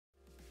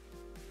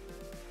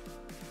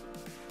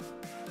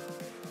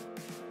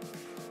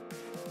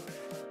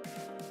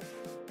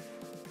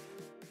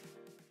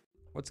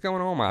What's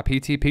going on, my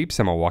PT peeps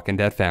and my Walking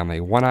Dead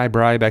family? One Eye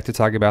Bri back to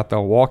talk about The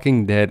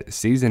Walking Dead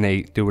Season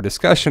 8, do a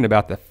discussion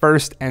about the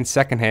first and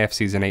second half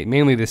Season 8,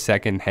 mainly the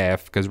second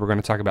half, because we're going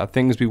to talk about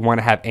things we want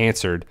to have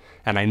answered.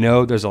 And I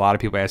know there's a lot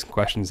of people asking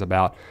questions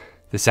about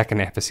the second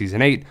half of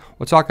Season 8.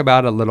 We'll talk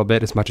about it a little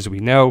bit as much as we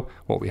know,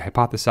 what we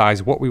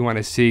hypothesize, what we want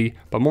to see.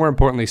 But more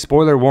importantly,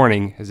 spoiler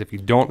warning, is if you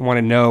don't want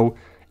to know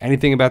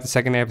anything about the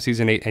second half of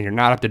Season 8 and you're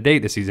not up to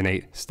date to Season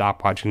 8,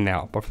 stop watching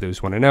now. But for those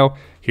who want to know,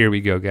 here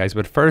we go, guys.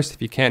 But first,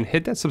 if you can,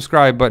 hit that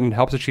subscribe button. It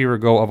helps achieve our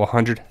goal of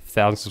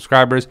 100,000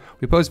 subscribers.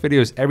 We post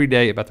videos every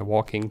day about The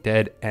Walking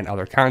Dead and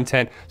other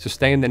content, so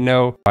stay in the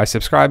know by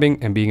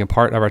subscribing and being a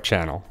part of our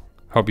channel.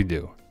 Hope you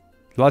do.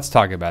 Let's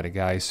talk about it,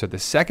 guys. So the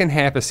second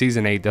half of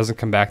Season 8 doesn't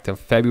come back till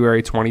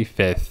February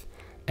 25th,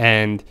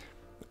 and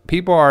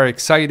people are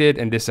excited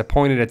and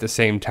disappointed at the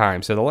same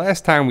time. So the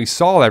last time we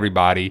saw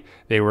everybody,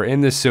 they were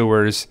in the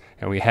sewers,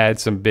 and we had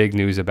some big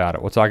news about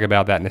it. We'll talk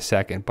about that in a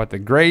second. But the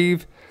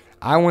grave,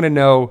 I want to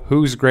know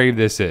whose grave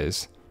this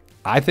is.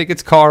 I think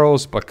it's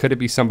Carl's, but could it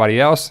be somebody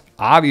else?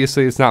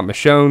 Obviously, it's not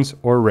Michonne's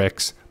or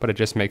Rick's, but it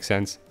just makes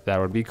sense that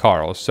would be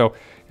Carl's. So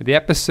the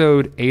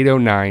episode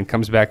 809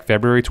 comes back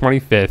February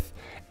 25th,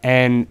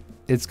 and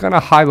it's going to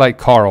highlight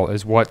Carl,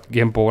 is what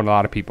Gimple and a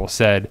lot of people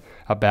said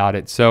about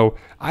it. So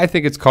I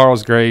think it's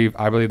Carl's grave.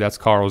 I believe that's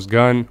Carl's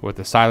gun with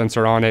the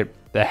silencer on it.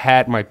 The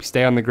hat might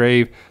stay on the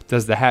grave.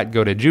 Does the hat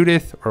go to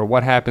Judith, or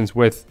what happens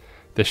with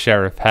the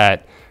sheriff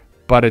hat?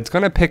 But it's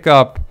going to pick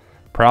up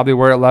probably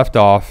where it left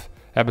off.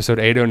 Episode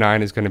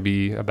 809 is going to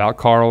be about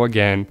Carl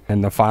again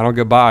and the final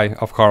goodbye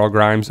of Carl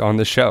Grimes on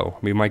the show.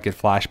 We might get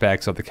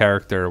flashbacks of the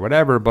character or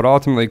whatever, but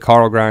ultimately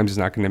Carl Grimes is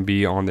not going to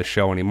be on the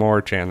show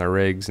anymore. Chandler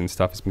Riggs and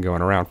stuff has been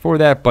going around for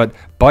that, but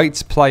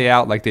bites play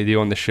out like they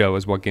do on the show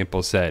is what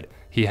Gimple said.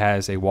 He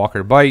has a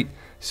Walker bite,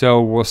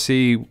 so we'll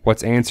see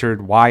what's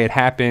answered, why it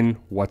happened,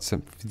 what's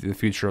the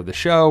future of the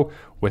show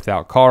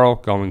without Carl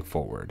going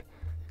forward.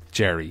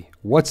 Jerry.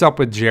 What's up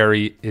with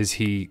Jerry? Is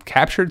he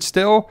captured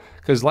still?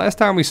 Because last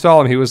time we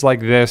saw him, he was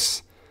like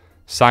this.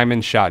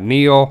 Simon shot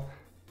Neil.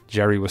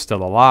 Jerry was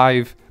still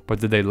alive, but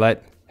did they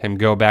let him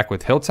go back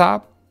with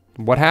Hilltop?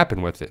 What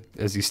happened with it?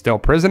 Is he still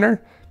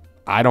prisoner?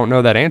 I don't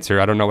know that answer.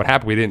 I don't know what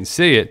happened. We didn't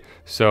see it.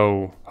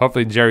 So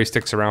hopefully Jerry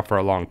sticks around for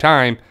a long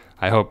time.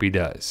 I hope he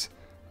does.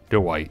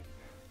 Dwight.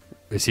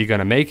 Is he going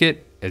to make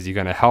it? Is he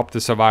going to help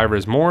the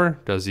survivors more?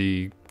 Does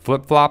he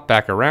flip-flop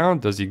back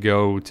around? Does he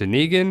go to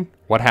Negan?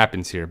 What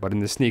happens here? But in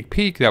the sneak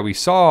peek that we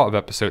saw of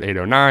episode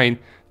 809,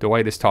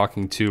 Dwight is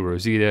talking to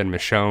Rosita and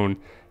Michonne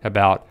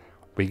about,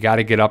 we got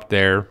to get up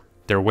there.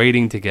 They're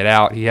waiting to get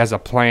out. He has a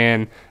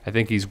plan. I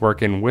think he's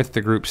working with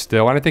the group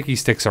still, and I think he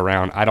sticks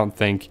around. I don't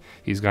think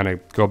he's going to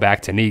go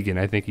back to Negan.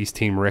 I think he's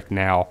Team Rick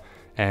now,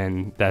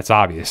 and that's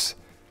obvious.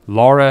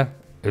 Laura,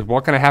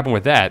 what's going to happen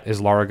with that? Is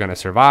Laura going to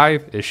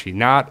survive? Is she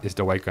not? Is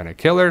Dwight going to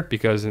kill her?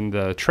 Because in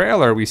the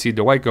trailer, we see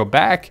Dwight go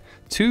back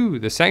to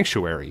the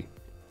sanctuary.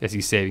 Is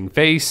he saving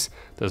face?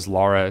 Does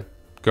Laura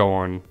go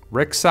on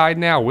Rick's side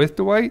now with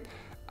Dwight?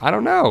 I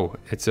don't know.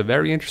 It's a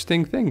very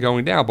interesting thing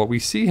going down, but we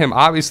see him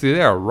obviously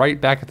there right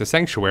back at the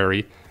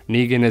sanctuary.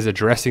 Negan is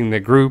addressing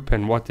the group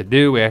and what to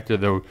do after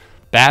the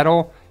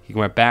battle. He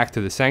went back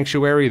to the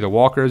sanctuary. The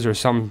walkers or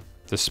some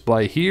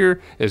display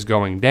here is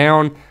going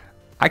down.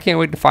 I can't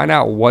wait to find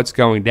out what's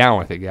going down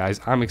with it,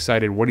 guys. I'm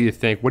excited. What do you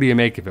think? What do you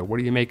make of it? What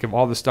do you make of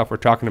all the stuff we're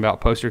talking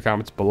about? Post your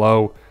comments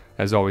below.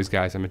 As always,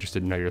 guys, I'm interested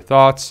to know your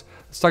thoughts.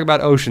 Let's talk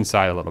about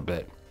Oceanside a little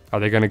bit. Are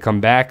they going to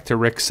come back to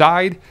Rick's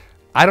side?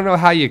 I don't know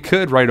how you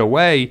could right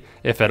away,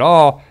 if at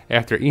all,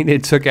 after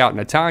Enid took out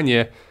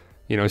Natanya,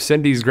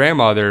 Cindy's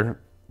grandmother.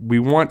 We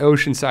want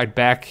Oceanside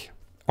back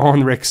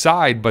on Rick's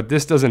side, but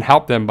this doesn't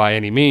help them by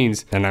any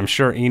means. And I'm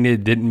sure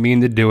Enid didn't mean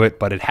to do it,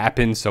 but it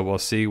happened. So we'll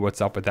see what's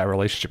up with that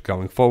relationship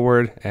going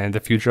forward and the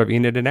future of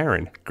Enid and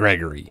Aaron.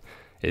 Gregory,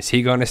 is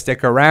he going to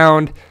stick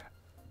around?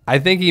 I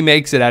think he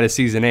makes it out of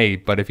Season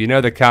 8, but if you know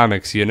the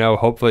comics,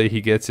 hopefully he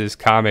gets his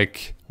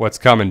comic, what's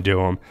coming to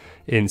him,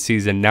 in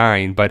Season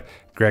 9. But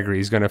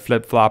Gregory's going to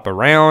flip-flop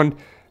around.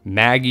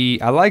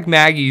 Maggie, I like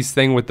Maggie's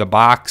thing with the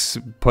box,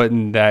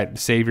 putting that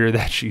savior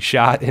that she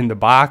shot in the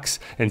box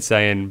and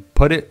saying,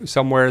 put it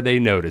somewhere they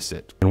notice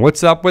it. And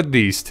what's up with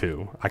these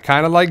two? I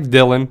kind of like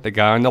Dylan, the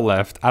guy on the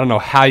left. I don't know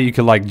how you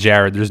could like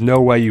Jared. There's no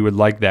way you would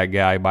like that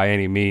guy by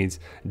any means.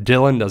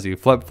 Dylan, does he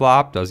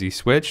flip-flop? Does he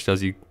switch?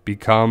 Does he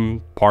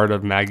become part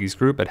of Maggie's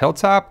group at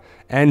Hilltop?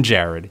 And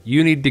Jared,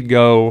 you need to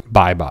go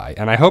bye-bye.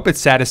 And I hope it's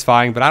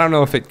satisfying, but I don't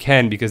know if it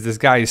can because this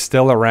guy is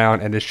still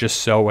around and it's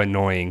just so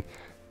annoying.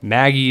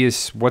 Maggie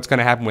is, what's going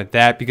to happen with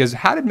that? Because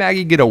how did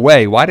Maggie get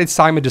away? Why did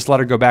Simon just let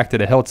her go back to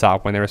the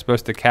Hilltop when they were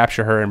supposed to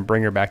capture her and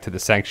bring her back to the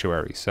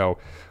sanctuary? So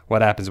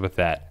what happens with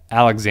that?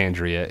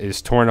 Alexandria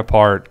is torn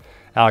apart.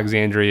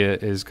 Alexandria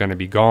is going to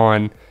be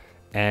gone,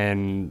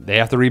 and they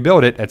have to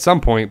rebuild it at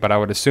some point, but I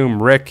would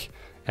assume Rick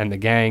and the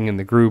gang and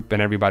the group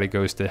and everybody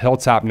goes to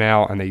Hilltop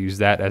now, and they use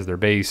that as their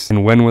base.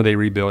 And when will they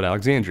rebuild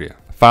Alexandria?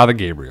 Father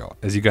Gabriel.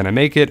 Is he going to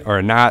make it or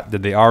not?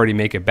 Did they already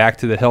make it back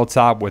to the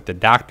hilltop with the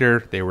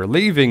doctor? They were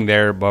leaving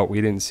there, but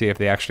we didn't see if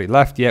they actually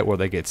left yet. Will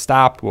they get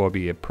stopped? Will it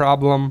be a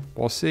problem?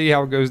 We'll see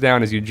how it goes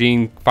down. Is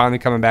Eugene finally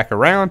coming back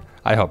around?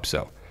 I hope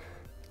so.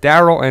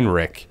 Daryl and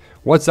Rick.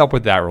 What's up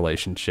with that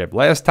relationship?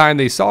 Last time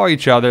they saw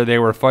each other, they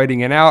were fighting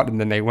it out, and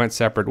then they went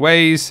separate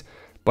ways.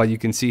 But you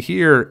can see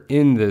here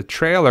in the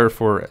trailer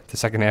for the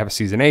second half of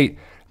season 8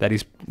 that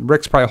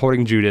Rick's probably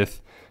holding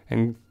Judith,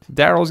 and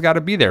Daryl's got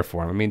to be there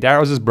for him. I mean,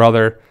 Daryl's his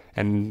brother,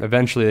 and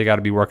eventually they got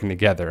to be working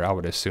together, I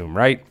would assume,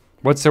 right?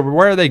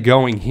 Where are they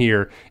going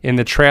here? In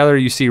the trailer,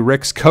 you see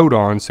Rick's coat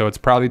on, so it's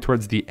probably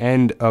towards the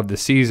end of the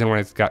season when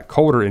it's got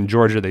colder in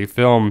Georgia. They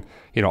film,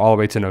 all the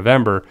way to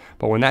November.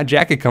 But when that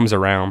jacket comes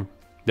around,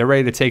 they're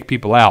ready to take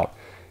people out.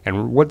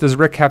 And what does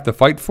Rick have to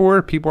fight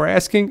for? People are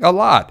asking. A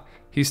lot.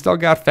 He's still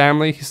got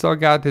family. He's still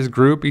got his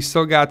group. He's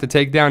still got to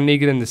take down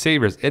Negan and the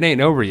Saviors. It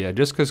ain't over yet.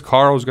 Just because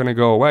Carl's going to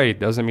go away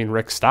doesn't mean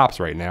Rick stops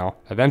right now.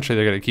 Eventually,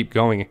 they're going to keep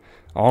going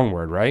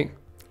onward, right?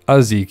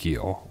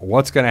 Ezekiel.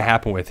 What's going to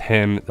happen with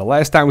him? The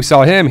last time we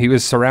saw him, he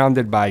was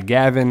surrounded by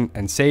Gavin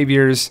and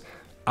Saviors.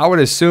 I would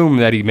assume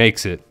that he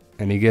makes it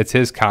and he gets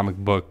his comic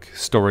book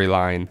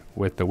storyline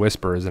with the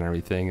Whisperers and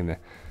everything in the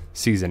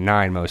season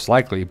 9 most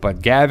likely.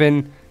 But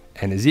Gavin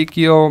and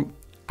Ezekiel,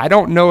 I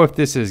don't know if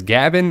this is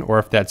Gavin or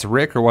if that's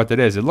Rick or what that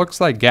is. It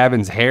looks like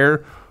Gavin's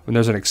hair when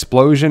there's an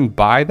explosion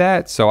by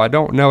that. So I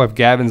don't know if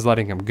Gavin's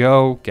letting him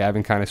go.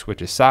 Gavin kind of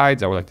switches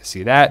sides. I would like to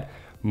see that.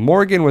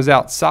 Morgan was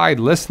outside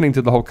listening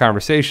to the whole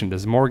conversation.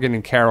 Does Morgan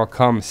and Carol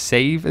come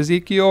save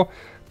Ezekiel?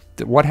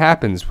 What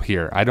happens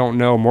here? I don't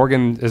know.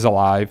 Morgan is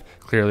alive,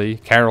 clearly.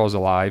 Carol's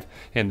alive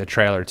in the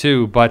trailer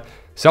too. But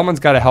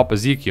someone's got to help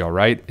Ezekiel,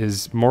 right?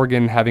 Is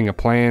Morgan having a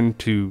plan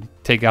to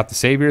take out the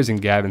Saviors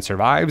and Gavin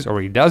survives, or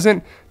he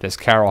doesn't? Does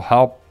Carol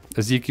help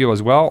Ezekiel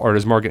as well, or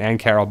does Morgan and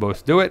Carol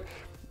both do it?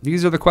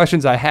 These are the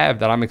questions I have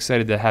that I'm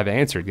excited to have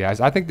answered,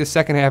 guys. I think the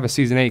second half of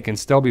season 8 can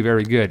still be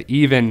very good,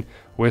 even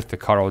with the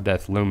Carl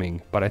death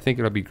looming. But I think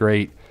it'll be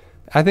great.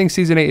 I think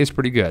season 8 is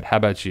pretty good. How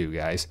about you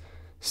guys?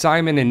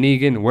 Simon and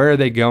Negan, where are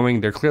they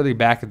going? They're clearly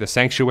back at the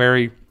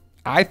sanctuary.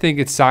 I think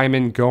it's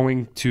Simon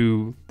going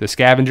to the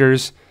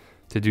Scavengers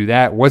to do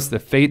that. What's the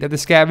fate of the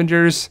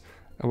Scavengers?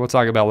 We'll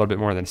talk about a little bit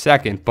more in a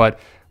second. But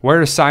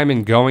where is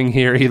Simon going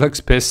here? He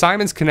looks pissed.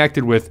 Simon's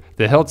connected with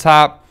the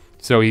hilltop,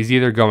 so he's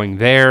either going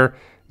there.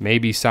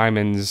 Maybe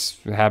Simon's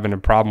having a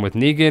problem with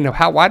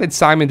Negan. Why did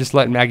Simon just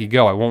let Maggie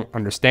go? I won't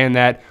understand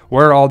that.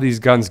 Where are all these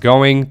guns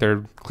going?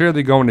 They're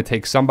clearly going to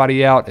take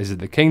somebody out. Is it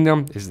the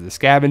Kingdom? Is it the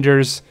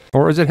Scavengers?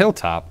 Or is it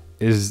Hilltop?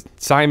 Is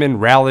Simon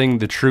rallying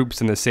the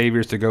troops and the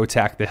Saviors to go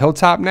attack the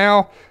Hilltop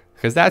now?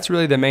 Because that's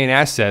really the main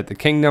asset. The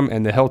Kingdom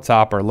and the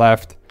Hilltop are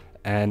left,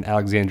 and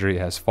Alexandria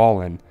has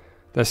fallen.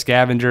 The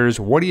Scavengers,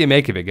 what do you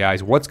make of it,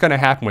 guys? What's going to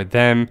happen with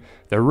them?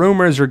 The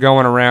rumors are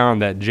going around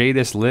that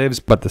Jadis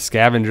lives, but the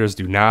Scavengers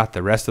do not.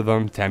 The rest of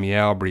them,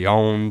 Tamiel,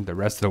 Brion, the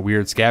rest of the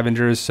weird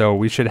Scavengers. So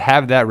we should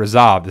have that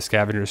resolved. The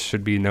Scavengers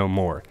should be no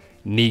more.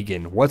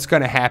 Negan, what's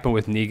going to happen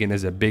with Negan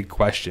is a big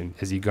question.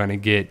 Is he going to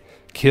get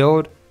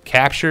killed?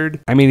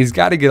 Captured? I mean, he's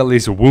got to get at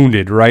least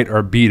wounded, right?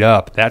 Or beat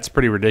up. That's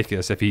pretty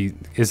ridiculous if he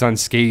is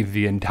unscathed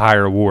the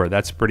entire war.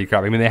 That's pretty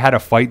crap. I mean, they had a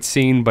fight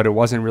scene, but it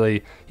wasn't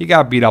really, he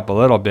got beat up a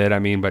little bit. I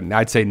mean, but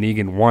I'd say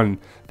Negan won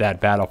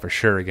that battle for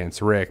sure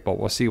against Rick, but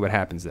we'll see what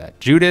happens to that.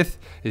 Judith,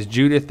 is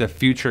Judith the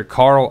future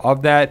Carl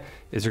of that?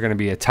 Is there going to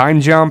be a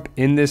time jump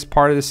in this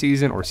part of the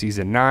season or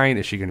season 9?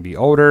 Is she going to be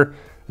older?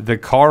 The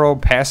Carl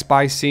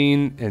pass-by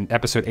scene in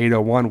episode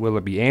 801, will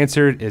it be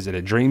answered? Is it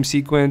a dream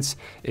sequence?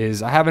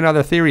 I have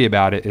another theory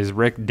about it. Is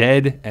Rick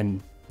dead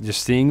and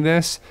just seeing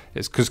this?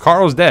 Because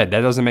Carl's dead.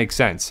 That doesn't make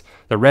sense.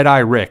 The Red Eye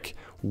Rick.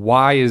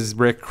 Why is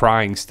Rick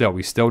crying still?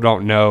 We still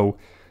don't know.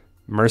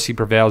 Mercy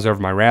prevails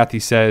over my wrath, he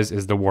says.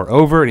 Is the war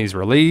over and he's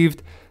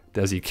relieved?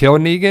 Does he kill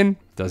Negan?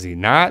 Does he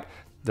not?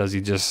 Does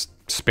he just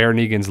spare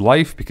Negan's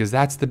life? Because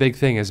that's the big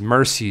thing, is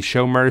mercy,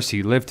 show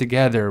mercy, live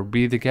together,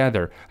 be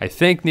together. I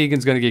think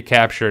Negan's going to get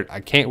captured. I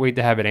can't wait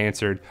to have it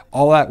answered.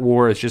 All that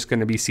war is just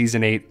going to be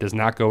season 8, does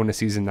not go into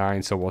season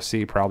 9, so we'll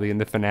see probably in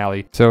the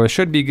finale. So it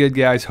should be good,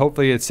 guys.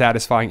 Hopefully it's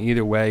satisfying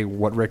either way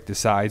what Rick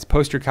decides.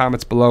 Post your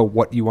comments below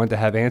what you want to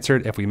have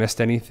answered if we missed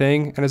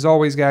anything. And as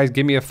always, guys,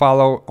 give me a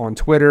follow on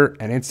Twitter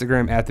and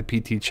Instagram at the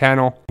PT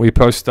channel. We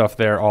post stuff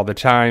there all the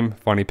time,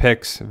 funny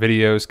pics,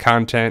 videos,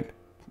 content.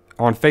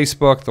 On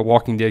Facebook, the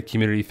Walking Dead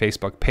community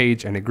Facebook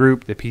page and a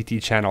group, the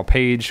PT channel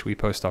page. We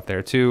post stuff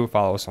there too.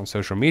 Follow us on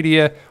social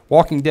media.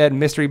 Walking Dead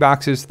mystery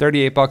boxes,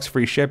 $38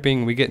 free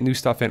shipping. We get new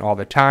stuff in all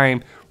the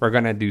time. We're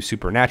going to do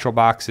supernatural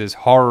boxes,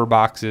 horror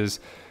boxes,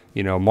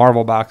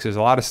 Marvel boxes,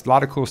 a lot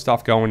of cool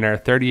stuff going there.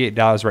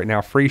 $38 right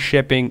now, free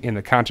shipping in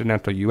the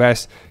continental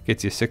US.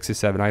 Gets you 6 to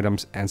 7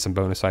 items and some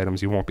bonus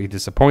items. You won't be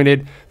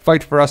disappointed.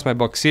 Fight for Us, my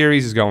book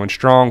series, is going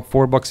strong.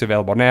 4 books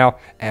available now.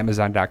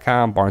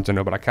 Amazon.com,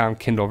 BarnesandNoble.com,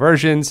 Kindle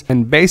versions.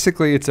 And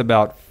basically, it's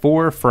about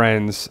 4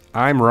 friends.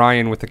 I'm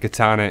Ryan with the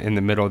katana in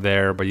the middle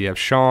there, but you have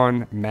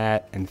Sean,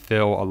 Matt, and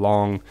Phil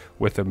along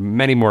with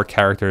many more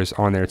characters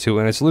on there too.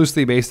 And it's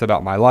loosely based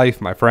about my life,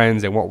 my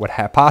friends, and what would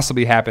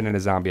possibly happen in a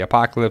zombie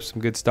apocalypse.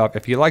 Some good stuff stuff.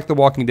 If you like The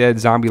Walking Dead,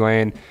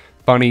 Zombieland,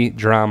 funny,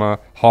 drama,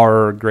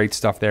 horror, great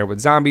stuff there with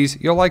zombies,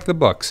 you'll like the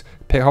books.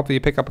 Hopefully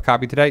you pick up a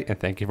copy today, and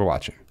thank you for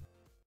watching.